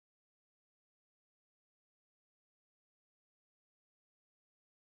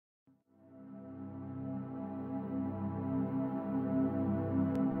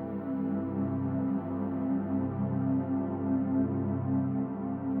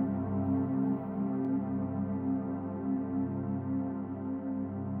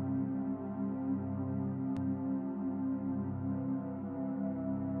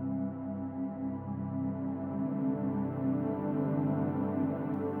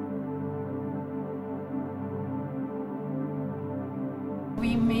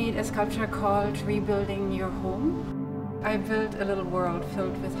made a sculpture called Rebuilding Your Home. I built a little world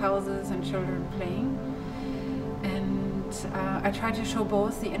filled with houses and children playing. And I tried to show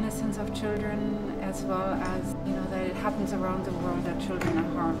both the innocence of children as well as, that it happens around the world that children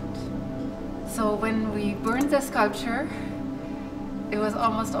are harmed. So when we burned the sculpture, it was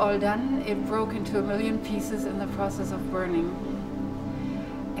almost all done. It broke into a million pieces in the process of burning.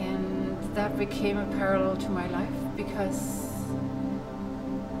 And that became a parallel to my life because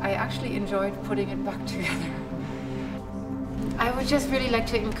I actually enjoyed putting it back together. I would just really like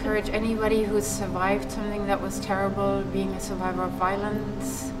to encourage anybody who's survived something that was terrible, being a survivor of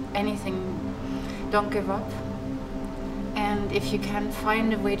violence, anything, don't give up. And if you can,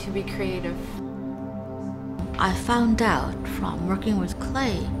 find a way to be creative. I found out from working with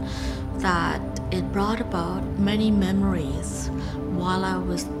clay that it brought about many memories while I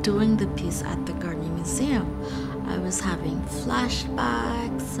was doing the piece at the Gardiner Museum. I was having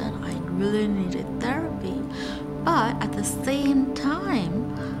flashbacks and I really needed therapy, but at the same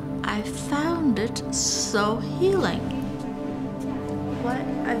time, I found it so healing. What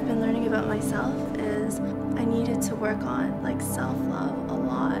I've been learning about myself is I needed to work on self-love a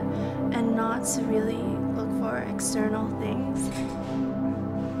lot and not to really look for external things.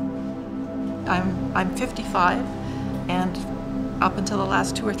 I'm 55, and up until the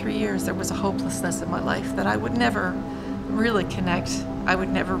last 2 or 3 years there was a hopelessness in my life that I would never really connect, I would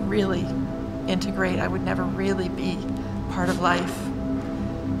never really integrate, I would never really be part of life.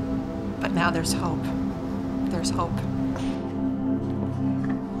 But now there's hope. There's hope.